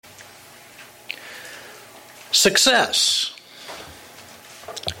Success.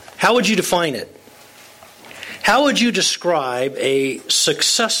 How would you define it? How would you describe a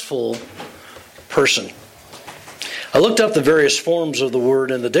successful person? I looked up the various forms of the word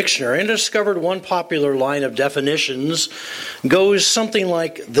in the dictionary and discovered one popular line of definitions goes something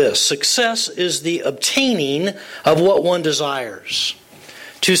like this. Success is the obtaining of what one desires.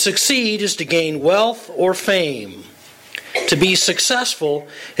 To succeed is to gain wealth or fame. To be successful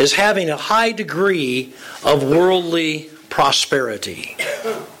is having a high degree of worldly prosperity.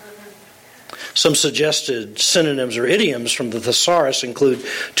 Some suggested synonyms or idioms from the thesaurus include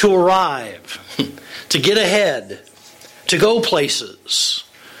to arrive, to get ahead, to go places,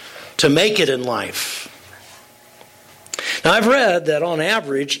 to make it in life. Now, I've read that on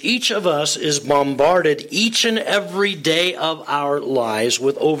average, each of us is bombarded each and every day of our lives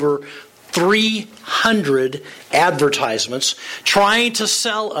with over 300 advertisements trying to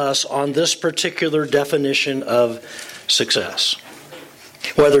sell us on this particular definition of success.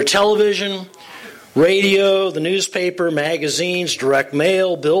 Whether television, radio, the newspaper, magazines, direct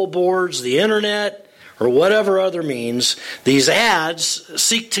mail, billboards, the internet, or whatever other means, these ads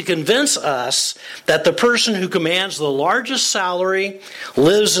seek to convince us that the person who commands the largest salary,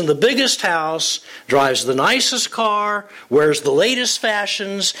 lives in the biggest house, drives the nicest car, wears the latest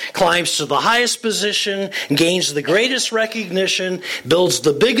fashions, climbs to the highest position, gains the greatest recognition, builds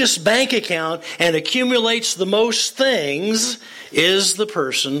the biggest bank account, and accumulates the most things is the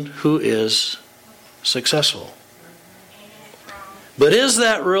person who is successful. But is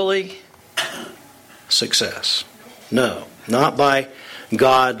that really success? No, not by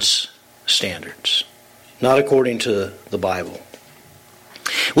God's standards, not according to the Bible.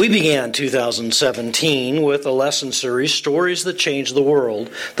 We began 2017 with a lesson series, Stories That Changed the World,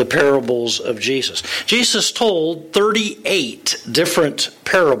 the parables of Jesus. Jesus told 38 different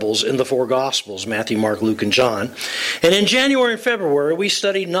parables in the four Gospels, Matthew, Mark, Luke, and John. And in January and February, we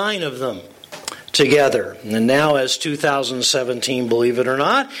studied 9 of them together. And now as 2017, believe it or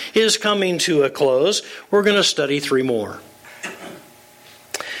not, is coming to a close, we're going to study 3 more.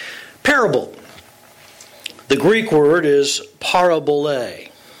 Parable. The Greek word is parabole.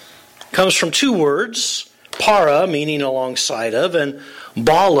 Comes from 2 words, para, meaning alongside of, and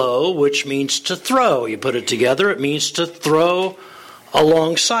balo, which means to throw. You put it together, it means to throw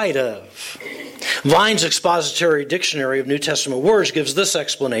alongside of. Vine's Expository Dictionary of New Testament Words gives this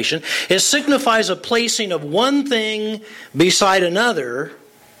explanation. It signifies a placing of one thing beside another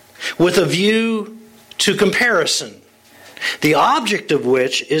with a view to comparison, the object of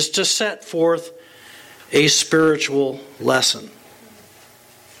which is to set forth a spiritual lesson.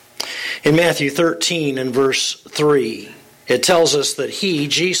 In Matthew 13 and verse 3, it tells us that He,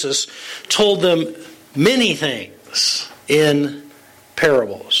 Jesus, told them many things in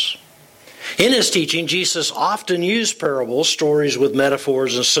parables. In His teaching, Jesus often used parables, stories with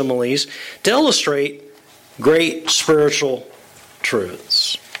metaphors and similes, to illustrate great spiritual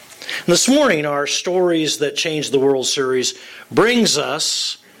truths. And this morning, our Stories That Changed the World series brings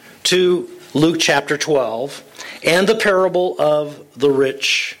us to Luke chapter 12 and the parable of the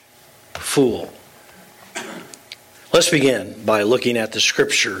rich fool. Let's begin by looking at the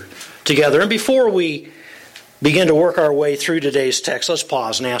Scripture together. And before we begin to work our way through today's text, let's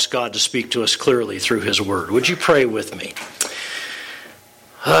pause and ask God to speak to us clearly through His Word. Would you pray with me?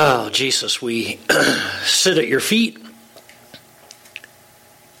 Oh, Jesus, we sit at your feet.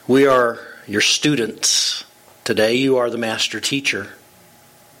 We are your students today. You are the master teacher.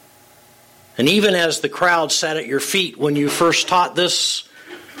 And even as the crowd sat at your feet when you first taught this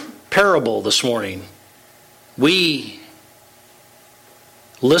parable this morning, we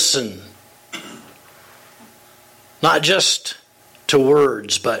listen not just to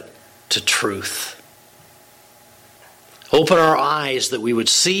words, but to truth. Open our eyes that we would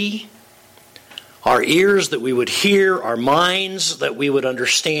see, our ears that we would hear, our minds that we would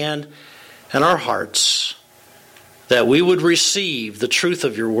understand, and our hearts that we would receive the truth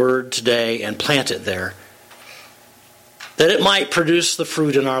of your word today and plant it there, that it might produce the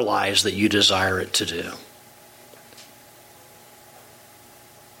fruit in our lives that you desire it to do.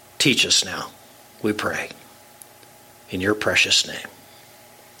 Teach us now, we pray. In your precious name.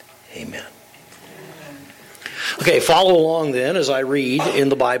 Amen. Okay, follow along then as I read in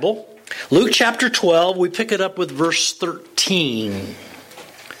the Bible. Luke chapter 12, we pick it up with verse 13.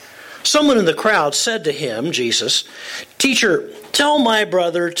 Someone in the crowd said to him, Jesus, "Teacher, tell my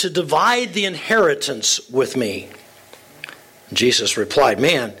brother to divide the inheritance with me." Jesus replied,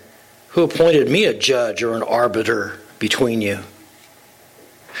 "Man, who appointed me a judge or an arbiter between you?"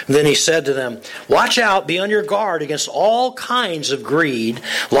 Then he said to them, "Watch out, be on your guard against all kinds of greed.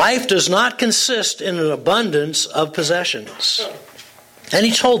 Life does not consist in an abundance of possessions." And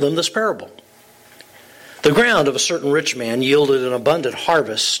he told them this parable. The ground of a certain rich man yielded an abundant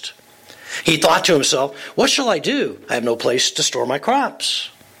harvest. He thought to himself, "What shall I do? I have no place to store my crops."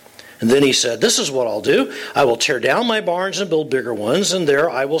 And then he said, "This is what I'll do. I will tear down my barns and build bigger ones, and there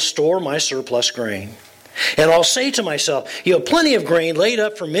I will store my surplus grain. And I'll say to myself, you have plenty of grain laid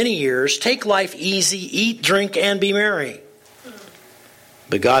up for many years. Take life easy, eat, drink, and be merry."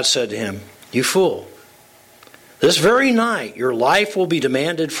 But God said to him, "You fool, this very night your life will be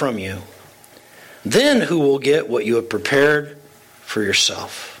demanded from you. Then who will get what you have prepared for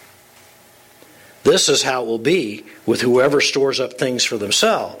yourself? This is how it will be with whoever stores up things for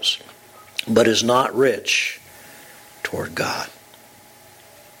themselves, but is not rich toward God."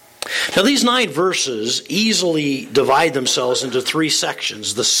 Now, these 9 verses easily divide themselves into 3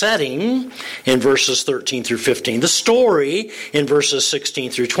 sections. The setting in verses 13 through 15, the story in verses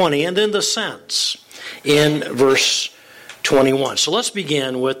 16 through 20, and then the sense in verse 21. So let's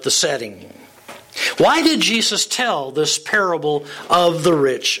begin with the setting. Why did Jesus tell this parable of the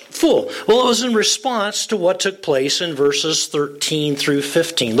rich fool? Well, it was in response to what took place in verses 13 through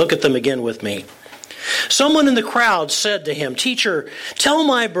 15. Look at them again with me. Someone in the crowd said to him, "Teacher, tell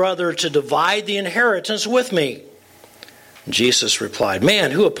my brother to divide the inheritance with me." Jesus replied,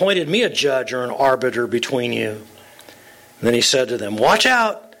 "Man, who appointed me a judge or an arbiter between you?" And then he said to them, "Watch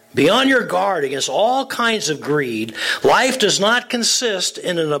out. Be on your guard against all kinds of greed. Life does not consist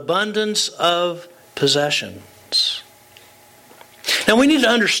in an abundance of possessions." Now we need to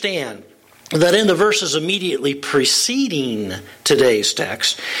understand that in the verses immediately preceding today's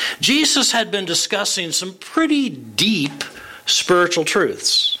text, Jesus had been discussing some pretty deep spiritual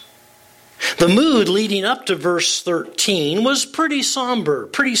truths. The mood leading up to verse 13 was pretty somber,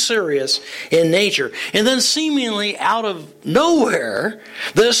 pretty serious in nature. And then seemingly out of nowhere,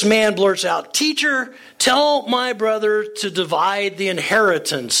 this man blurts out, "Teacher, tell my brother to divide the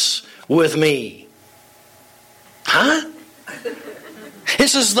inheritance with me." Huh?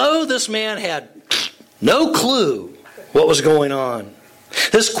 It's as though this man had no clue what was going on.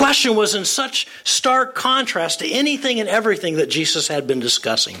 This question was in such stark contrast to anything and everything that Jesus had been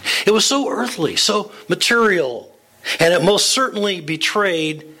discussing. It was so earthly, so material, and it most certainly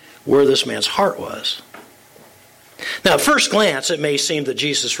betrayed where this man's heart was. Now, at first glance, it may seem that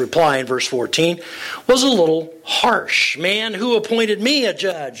Jesus' reply in verse 14 was a little harsh. "Man, who appointed me a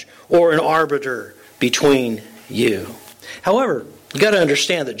judge or an arbiter between you?" However, you've got to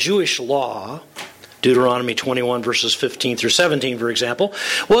understand that Jewish law, Deuteronomy 21 verses 15 through 17, for example,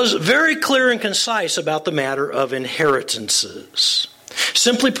 was very clear and concise about the matter of inheritances.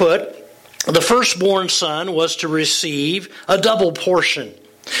 Simply put, the firstborn son was to receive a double portion.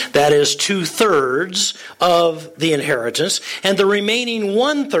 That is 2/3 of the inheritance, and the remaining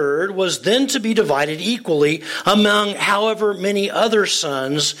 1/3 was then to be divided equally among however many other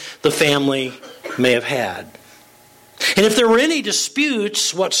sons the family may have had. And if there were any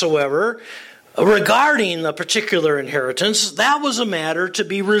disputes whatsoever regarding the particular inheritance, that was a matter to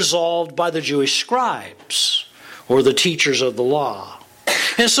be resolved by the Jewish scribes or the teachers of the law.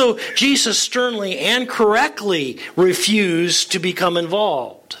 And so Jesus sternly and correctly refused to become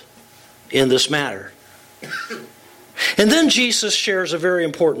involved in this matter. And then Jesus shares a very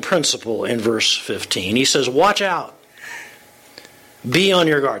important principle in verse 15. He says, "Watch out. Be on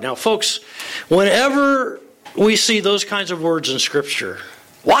your guard." Now, folks, whenever we see those kinds of words in Scripture,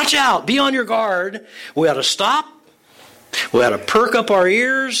 watch out, be on your guard, we ought to stop. We ought to perk up our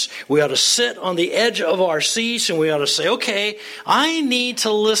ears. We ought to sit on the edge of our seats, and we ought to say, okay, I need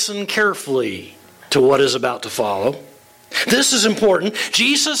to listen carefully to what is about to follow. This is important.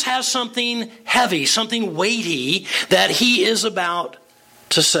 Jesus has something heavy, something weighty that he is about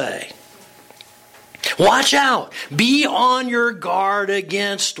to say. Watch out. Be on your guard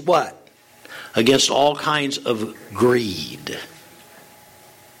against what? Against all kinds of greed.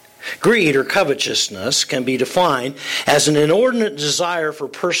 Greed or covetousness can be defined as an inordinate desire for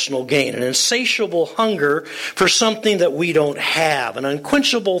personal gain, an insatiable hunger for something that we don't have, an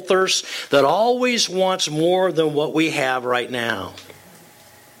unquenchable thirst that always wants more than what we have right now.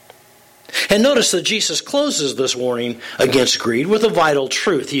 And notice that Jesus closes this warning against greed with a vital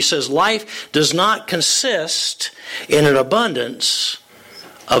truth. He says, life does not consist in an abundance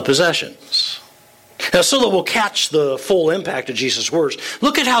of possessions. Now, so that we'll catch the full impact of Jesus' words,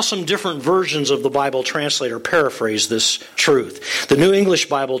 look at how some different versions of the Bible translate or paraphrase this truth. The New English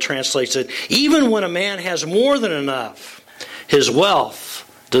Bible translates it, even when a man has more than enough, his wealth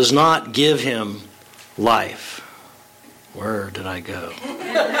does not give him life. Where did I go?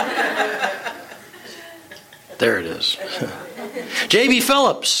 There it is. J.B.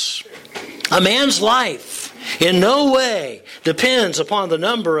 Phillips. A man's life in no way depends upon the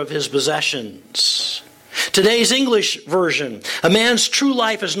number of his possessions. Today's English version. A man's true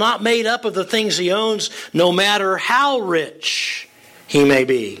life is not made up of the things he owns, no matter how rich he may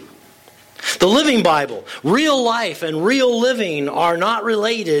be. The Living Bible. Real life and real living are not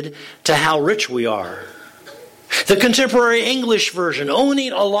related to how rich we are. The Contemporary English version.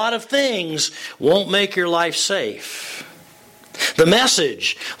 Owning a lot of things won't make your life safe. The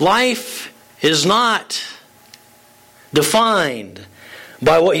Message. Life is not defined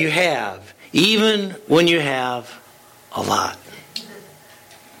by what you have, even when you have a lot.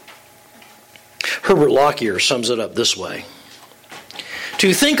 Herbert Lockyer sums it up this way.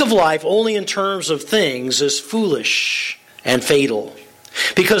 To think of life only in terms of things is foolish and fatal,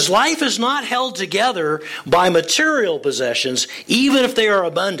 because life is not held together by material possessions, even if they are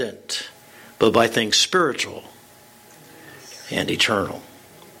abundant, but by things spiritual and eternal.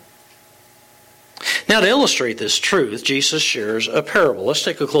 Now, to illustrate this truth, Jesus shares a parable. Let's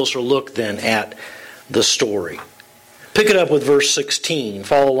take a closer look then at the story. Pick it up with verse 16.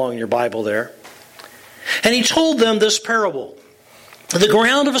 Follow along in your Bible there. And he told them this parable. The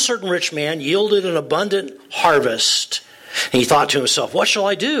ground of a certain rich man yielded an abundant harvest. And he thought to himself, what shall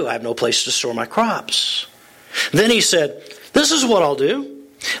I do? I have no place to store my crops. Then he said, this is what I'll do.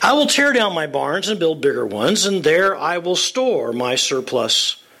 I will tear down my barns and build bigger ones, and there I will store my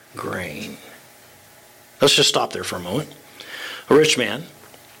surplus grain. Let's just stop there for a moment. A rich man,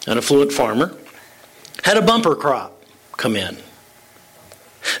 an affluent farmer, had a bumper crop come in.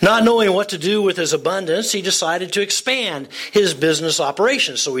 Not knowing what to do with his abundance, he decided to expand his business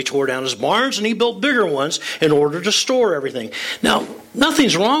operations. So he tore down his barns and he built bigger ones in order to store everything. Now,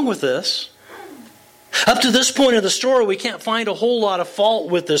 nothing's wrong with this. Up to this point in the story, we can't find a whole lot of fault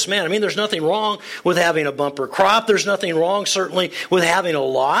with this man. I mean, there's nothing wrong with having a bumper crop. There's nothing wrong, certainly, with having a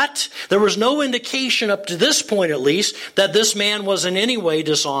lot. There was no indication up to this point, at least, that this man was in any way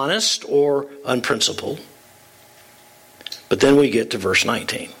dishonest or unprincipled. But then we get to verse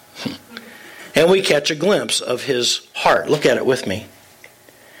 19. And we catch a glimpse of his heart. Look at it with me.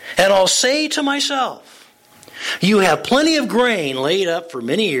 And I'll say to myself, you have plenty of grain laid up for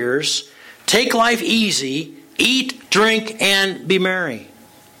many years. Take life easy, eat, drink, and be merry.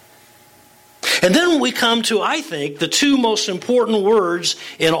 And then we come to, I think, the two most important words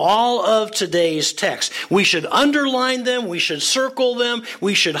in all of today's text. We should underline them, we should circle them,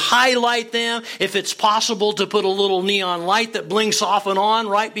 we should highlight them. If it's possible to put a little neon light that blinks off and on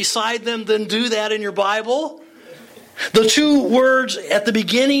right beside them, then do that in your Bible. The two words at the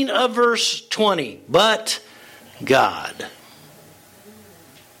beginning of verse 20, but God.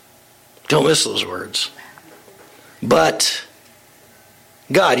 Don't miss those words. But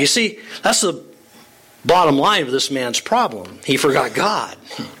God. You see, that's the bottom line of this man's problem. He forgot God.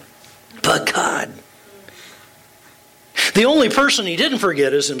 But God. The only person he didn't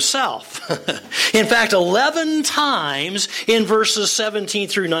forget is himself. In fact, 11 times in verses 17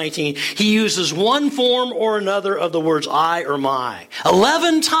 through 19, he uses one form or another of the words I or my.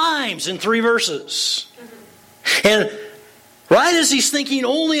 11 times in 3 verses. And right as he's thinking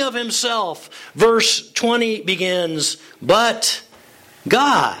only of himself, verse 20 begins, but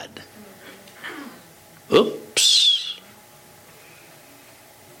God. Oops.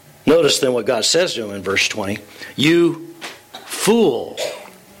 Notice then what God says to him in verse 20. You fool.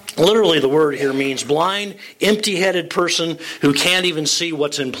 Literally the word here means blind, empty-headed person who can't even see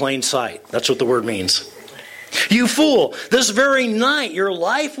what's in plain sight. That's what the word means. You fool, this very night your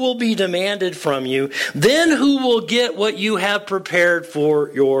life will be demanded from you. Then who will get what you have prepared for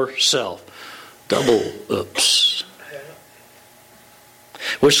yourself? Double oops.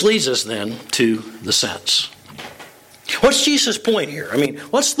 Which leads us then to the sense. What's Jesus' point here? I mean,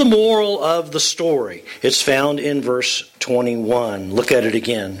 what's the moral of the story? It's found in verse 21. Look at it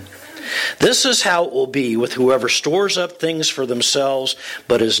again. This is how it will be with whoever stores up things for themselves,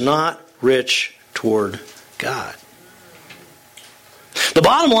 but is not rich toward God. The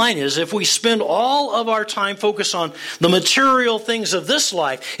bottom line is, if we spend all of our time focused on the material things of this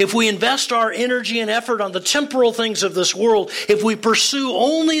life, if we invest our energy and effort on the temporal things of this world, if we pursue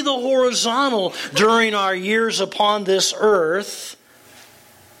only the horizontal during our years upon this earth,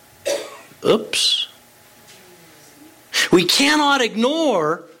 we cannot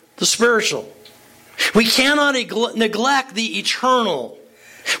ignore the spiritual. We cannot neglect the eternal.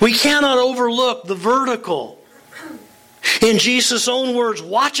 We cannot overlook the vertical. In Jesus' own words,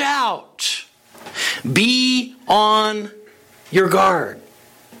 watch out. Be on your guard.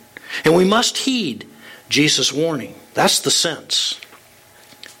 And we must heed Jesus' warning. That's the sense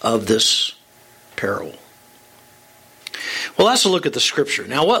of this parable. Well, let's look at the Scripture.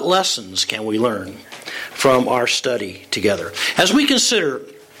 Now, what lessons can we learn from our study together? As we consider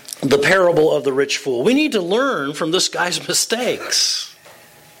the parable of the rich fool, we need to learn from this guy's mistakes.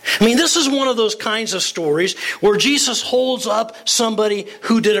 I mean, this is one of those kinds of stories where Jesus holds up somebody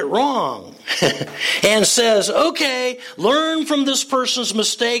who did it wrong and says, okay, learn from this person's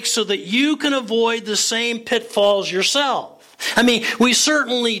mistakes so that you can avoid the same pitfalls yourself. I mean, we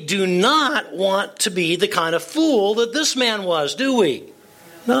certainly do not want to be the kind of fool that this man was, do we?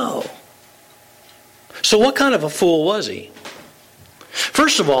 No. So what kind of a fool was he?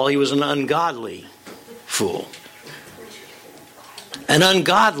 First of all, he was an ungodly fool. An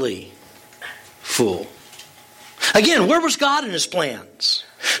ungodly fool. Again, where was God in his plans?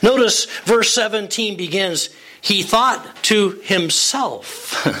 Notice verse 17 begins, he thought to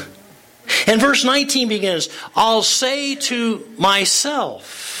himself. And verse 19 begins, I'll say to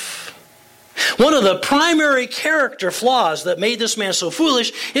myself. One of the primary character flaws that made this man so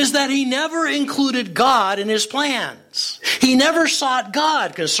foolish is that he never included God in his plans. He never sought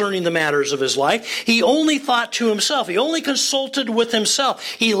God concerning the matters of his life. He only thought to himself. He only consulted with himself.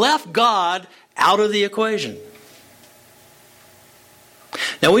 He left God out of the equation.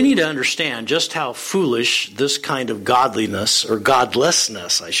 Now we need to understand just how foolish this kind of godliness, or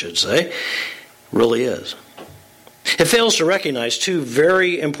godlessness, I should say, really is. It fails to recognize two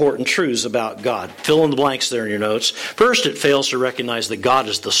very important truths about God. Fill in the blanks there in your notes. First, it fails to recognize that God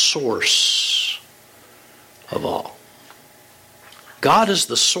is the source of all. God is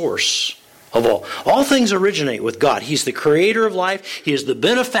the source of all. All things originate with God. He's the creator of life. He is the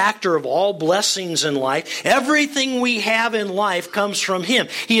benefactor of all blessings in life. Everything we have in life comes from Him.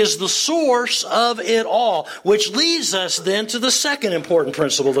 He is the source of it all, which leads us then to the second important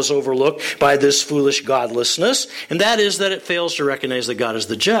principle that's overlooked by this foolish godlessness, and that is that it fails to recognize that God is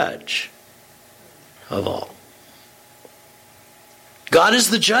the judge of all. God is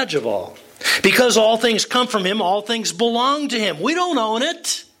the judge of all. Because all things come from Him, all things belong to Him. We don't own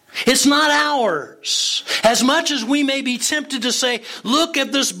it. It's not ours. As much as we may be tempted to say, look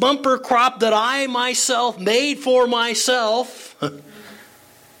at this bumper crop that I myself made for myself.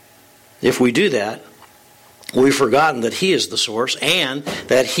 If we do that, we've forgotten that He is the source and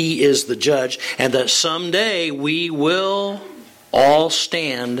that He is the judge, and that someday we will all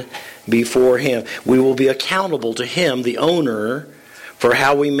stand before Him. We will be accountable to Him, the owner, for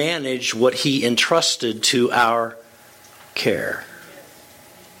how we manage what He entrusted to our care.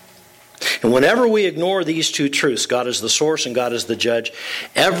 And whenever we ignore these two truths, God is the source and God is the judge,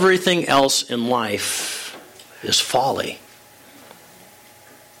 everything else in life is folly.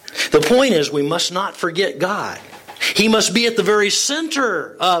 The point is, we must not forget God. He must be at the very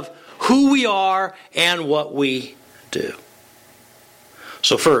center of who we are and what we do.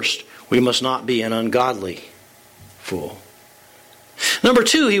 So first, we must not be an ungodly fool. Number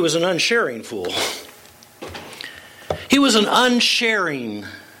two, he was an unsharing fool. He was an unsharing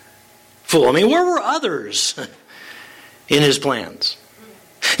fool. I mean, where were others in his plans?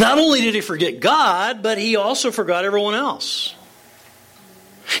 Not only did he forget God, but he also forgot everyone else.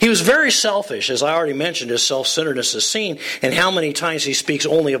 He was very selfish, as I already mentioned. His self-centeredness is seen in how many times he speaks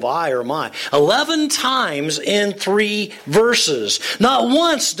only of I or my. 11 times in 3 verses. Not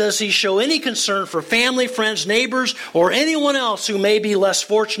once does he show any concern for family, friends, neighbors, or anyone else who may be less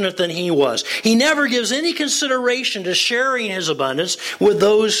fortunate than he was. He never gives any consideration to sharing his abundance with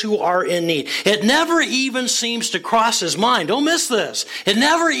those who are in need. It never even seems to cross his mind. Don't miss this. It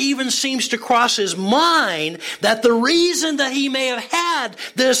never even seems to cross his mind that the reason that he may have had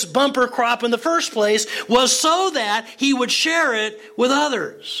this bumper crop in the first place was so that he would share it with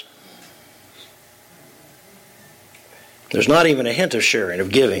others. There's not even a hint of sharing,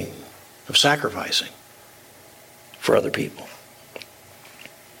 of giving, of sacrificing for other people.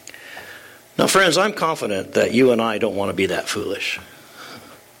 Now, friends, I'm confident that you and I don't want to be that foolish.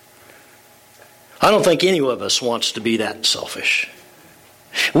 I don't think any of us wants to be that selfish.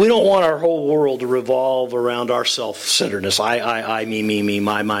 We don't want our whole world to revolve around our self-centeredness. I, me,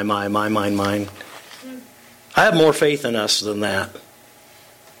 my, mine. I have more faith in us than that.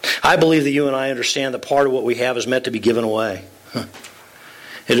 I believe that you and I understand that part of what we have is meant to be given away.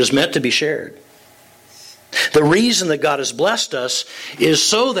 It is meant to be shared. The reason that God has blessed us is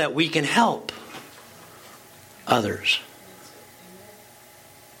so that we can help others.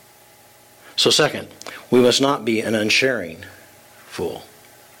 So second, we must not be an unsharing fool.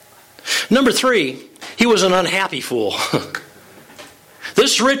 Number 3, he was an unhappy fool.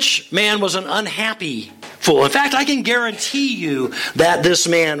 This rich man was an unhappy fool. In fact, I can guarantee you that this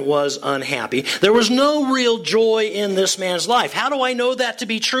man was unhappy. There was no real joy in this man's life. How do I know that to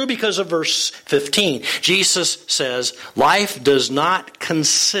be true? Because of verse 15. Jesus says, life does not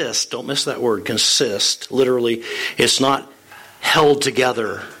consist, don't miss that word, consist. Literally, it's not held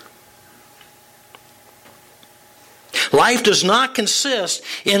together. Life does not consist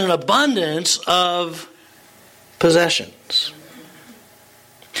in an abundance of possessions.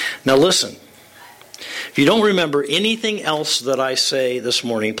 Now listen. If you don't remember anything else that I say this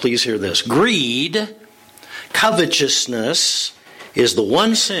morning, please hear this. Greed, covetousness, is the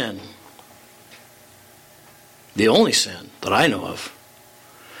one sin, the only sin that I know of,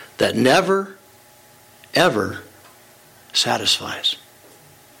 that never, ever satisfies.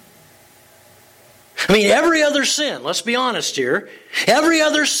 I mean, every other sin, let's be honest here, every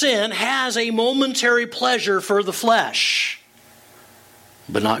other sin has a momentary pleasure for the flesh,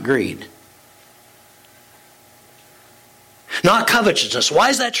 but not greed. Not covetousness. Why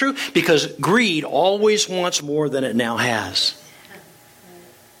is that true? Because greed always wants more than it now has.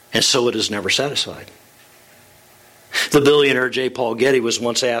 And so it is never satisfied. The billionaire J. Paul Getty was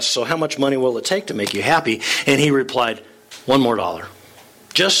once asked, so how much money will it take to make you happy? And he replied, $1 more.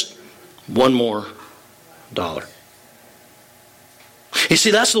 Just $1 more. You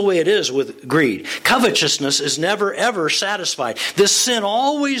see, that's the way it is with greed. Covetousness is never, ever satisfied. This sin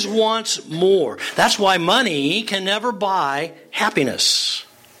always wants more. That's why money can never buy happiness.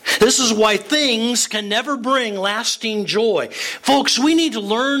 This is why things can never bring lasting joy. Folks, we need to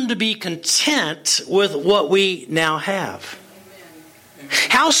learn to be content with what we now have.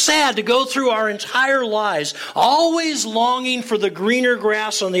 How sad to go through our entire lives always longing for the greener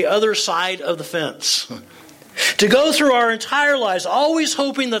grass on the other side of the fence. To go through our entire lives always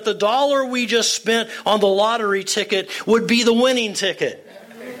hoping that the dollar we just spent on the lottery ticket would be the winning ticket.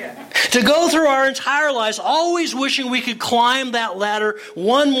 To go through our entire lives always wishing we could climb that ladder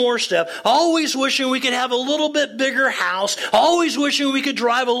one more step. Always wishing we could have a little bit bigger house. Always wishing we could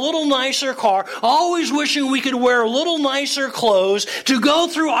drive a little nicer car. Always wishing we could wear a little nicer clothes. To go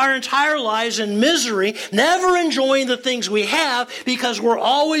through our entire lives in misery, never enjoying the things we have because we're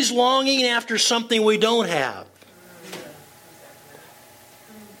always longing after something we don't have.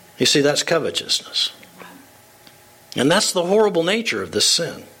 You see, that's covetousness. And that's the horrible nature of this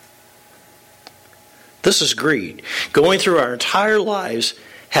sin. This is greed. Going through our entire lives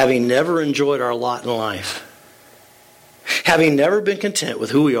having never enjoyed our lot in life. Having never been content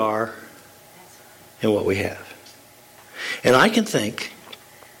with who we are and what we have. And I can think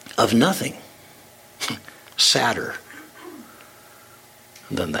of nothing sadder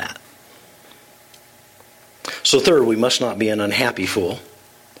than that. So third, we must not be an unhappy fool.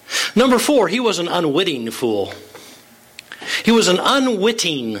 Number 4, he was an unwitting fool. He was an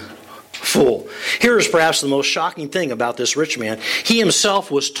unwitting fool. Here is perhaps the most shocking thing about this rich man. He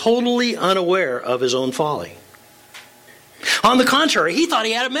himself was totally unaware of his own folly. On the contrary, he thought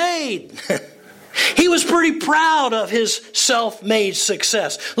he had it made. He was pretty proud of his self-made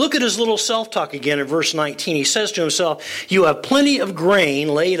success. Look at his little self-talk again in verse 19. He says to himself, "You have plenty of grain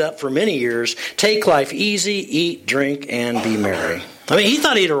laid up for many years. Take life easy, eat, drink, and be merry." I mean, he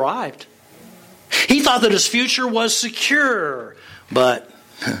thought he'd arrived. He thought that his future was secure. But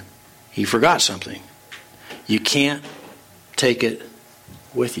he forgot something. You can't take it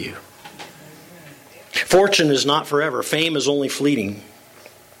with you. Fortune is not forever. Fame is only fleeting.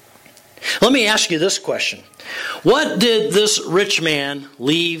 Let me ask you this question. What did this rich man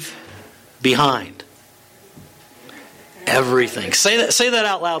leave behind? Everything. Say that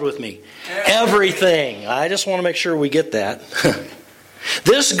out loud with me. Everything. I just want to make sure we get that.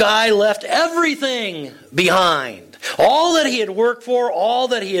 This guy left everything behind. All that he had worked for, all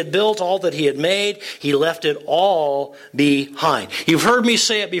that he had built, all that he had made, he left it all behind. You've heard me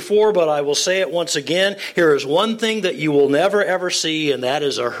say it before, but I will say it once again. Here is one thing that you will never ever see, and that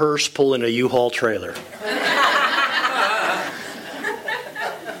is a hearse pulling a U-Haul trailer.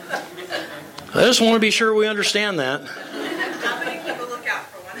 I just want to be sure we understand that. How many people look out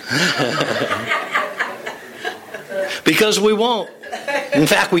for one? Because we won't. In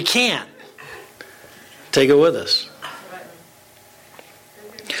fact, we can't take it with us.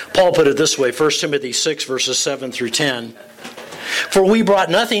 Paul put it this way, 1 Timothy 6, verses 7 through 10. "For we brought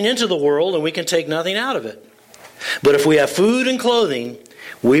nothing into the world, and we can take nothing out of it. But if we have food and clothing,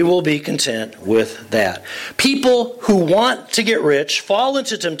 we will be content with that." People who want to get rich fall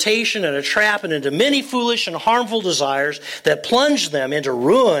into temptation and a trap and into many foolish and harmful desires that plunge them into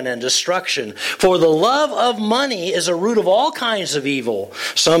ruin and destruction. For the love of money is a root of all kinds of evil.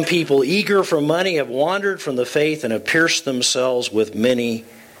 Some people eager for money have wandered from the faith and have pierced themselves with many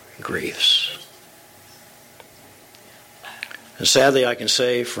griefs. And sadly, I can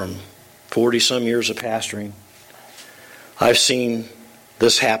say from 40-some years of pastoring, I've seen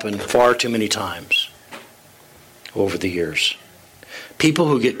this happen far too many times over the years. People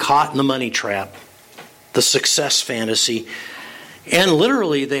who get caught in the money trap, the success fantasy, and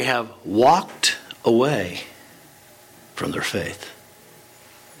literally they have walked away from their faith.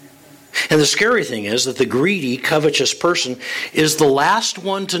 And the scary thing is that the greedy, covetous person is the last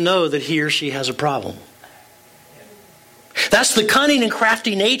one to know that he or she has a problem. That's the cunning and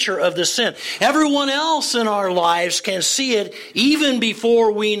crafty nature of the sin. Everyone else in our lives can see it even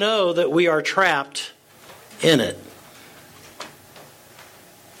before we know that we are trapped in it.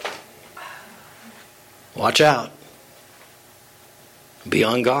 Watch out. Be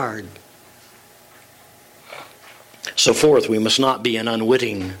on guard. So fourth, we must not be an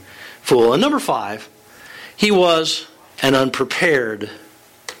unwitting fool. And number 5, he was an unprepared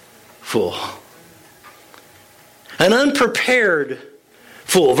fool. An unprepared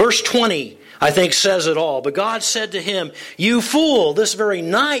fool. Verse 20, I think, says it all. But God said to him, "You fool, this very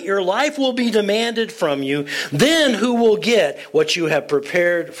night your life will be demanded from you. Then who will get what you have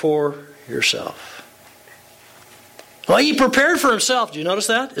prepared for yourself?" Well, he prepared for himself. Do you notice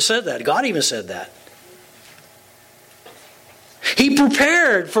that? It said that. God even said that. He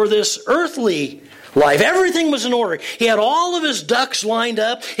prepared for this earthly life. Everything was in order. He had all of his ducks lined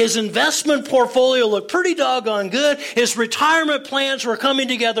up. His investment portfolio looked pretty doggone good. His retirement plans were coming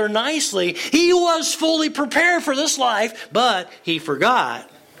together nicely. He was fully prepared for this life, but he forgot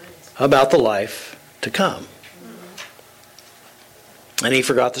about the life to come. And he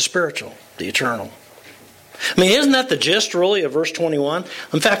forgot the spiritual, the eternal. I mean, isn't that the gist, really, of verse 21?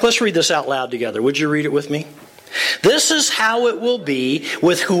 In fact, let's read this out loud together. Would you read it with me? "This is how it will be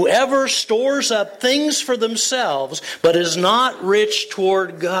with whoever stores up things for themselves, but is not rich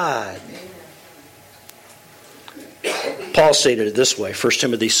toward God." Paul stated it this way, 1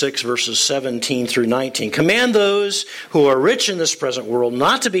 Timothy 6, verses 17 through 19. "Command those who are rich in this present world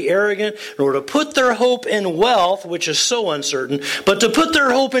not to be arrogant, nor to put their hope in wealth, which is so uncertain, but to put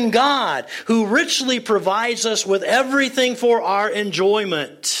their hope in God, who richly provides us with everything for our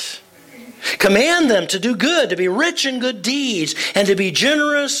enjoyment. Command them to do good, to be rich in good deeds, and to be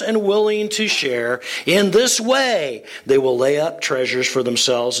generous and willing to share. In this way, they will lay up treasures for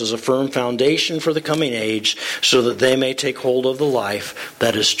themselves as a firm foundation for the coming age, so that they may take hold of the life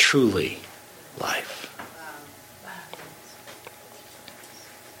that is truly life."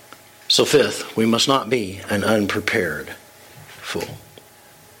 So fifth, we must not be an unprepared fool.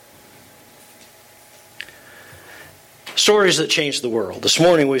 Stories that change the world. This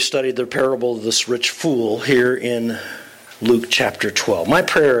morning we studied the parable of this rich fool here in Luke chapter 12. My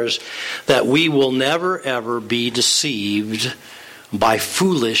prayer is that we will never ever be deceived by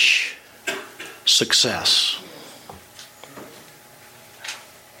foolish success.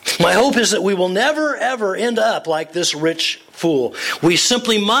 My hope is that we will never ever end up like this rich fool. We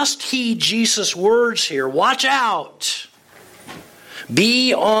simply must heed Jesus' words here. Watch out.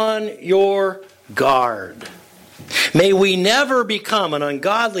 Be on your guard. May we never become an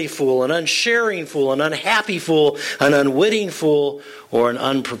ungodly fool, an unsharing fool, an unhappy fool, an unwitting fool, or an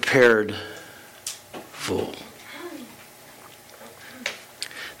unprepared fool.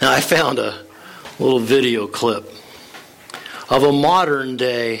 Now, I found a little video clip of a modern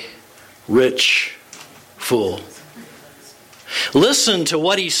day rich fool. Listen to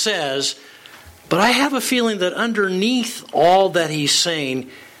what he says, but I have a feeling that underneath all that he's saying,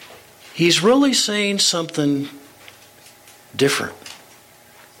 he's really saying something different.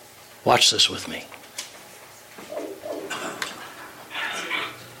 Watch this with me.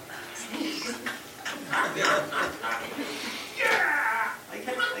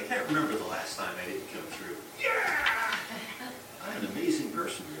 I can't remember the last time I didn't come through. I'm an amazing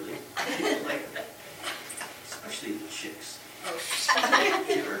person, really. People like me. Especially the chicks.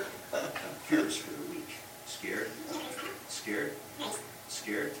 Fear. Fears for the weak. Scared.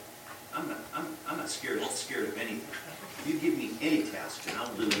 I'm not scared of anything. You give me any task and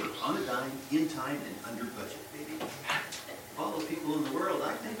I'll deliver on a dime, in time, and under budget, baby. Of all the people in the world,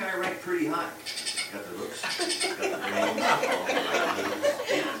 I think I rank pretty high. Got the looks, got the brains, all the right moves,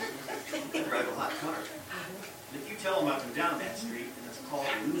 and I drive a hot car. And if you tell them up and down that street, and it's called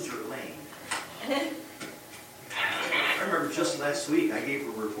Loser Lane. I remember just last week I gave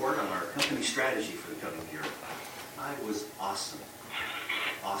a report on our company strategy for the coming year. I was awesome.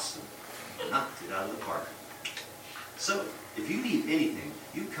 Awesome. Knocked it out of the park. So, if you need anything,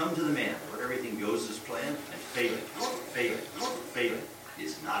 you come to the man where everything goes as planned, and failing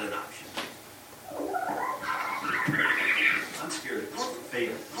is not an option. I'm scared of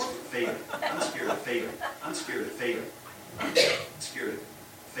failing. I'm scared of failing. Scared of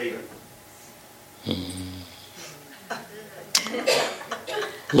failing.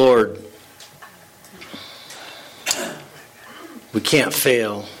 Lord, we can't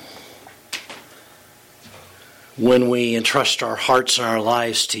fail when we entrust our hearts and our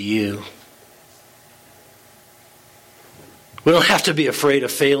lives to you. We don't have to be afraid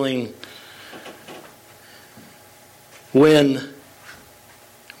of failing when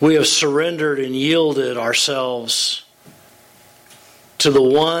we have surrendered and yielded ourselves to the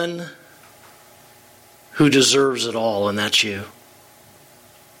one who deserves it all, and that's you.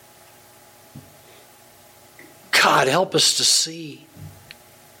 God, help us to see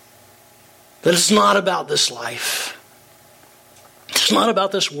that it's not about this life. It's not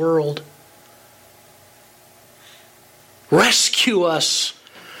about this world. Rescue us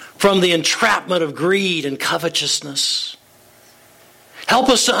from the entrapment of greed and covetousness. Help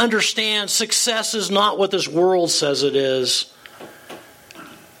us to understand success is not what this world says it is.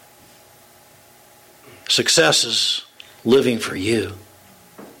 Success is living for you,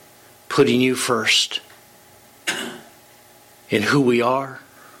 putting you first in who we are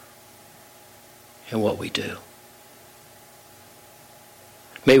and what we do.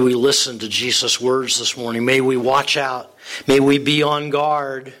 May we listen to Jesus' words this morning. May we watch out. May we be on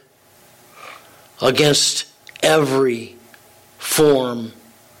guard against every form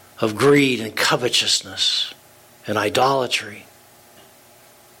of greed and covetousness and idolatry.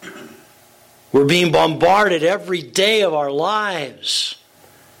 We're being bombarded every day of our lives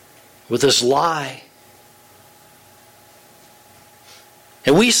with this lie.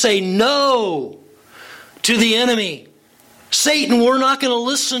 And we say no to the enemy. Satan, we're not going to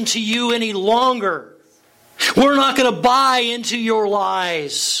listen to you any longer. We're not going to buy into your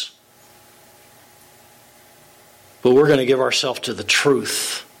lies. But we're going to give ourselves to the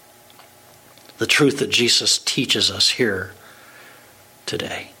truth that Jesus teaches us here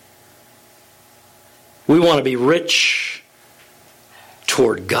today. We want to be rich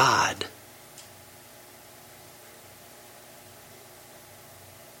toward God.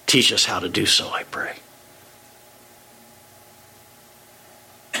 Teach us how to do so, I pray.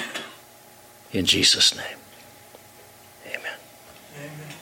 In Jesus' name.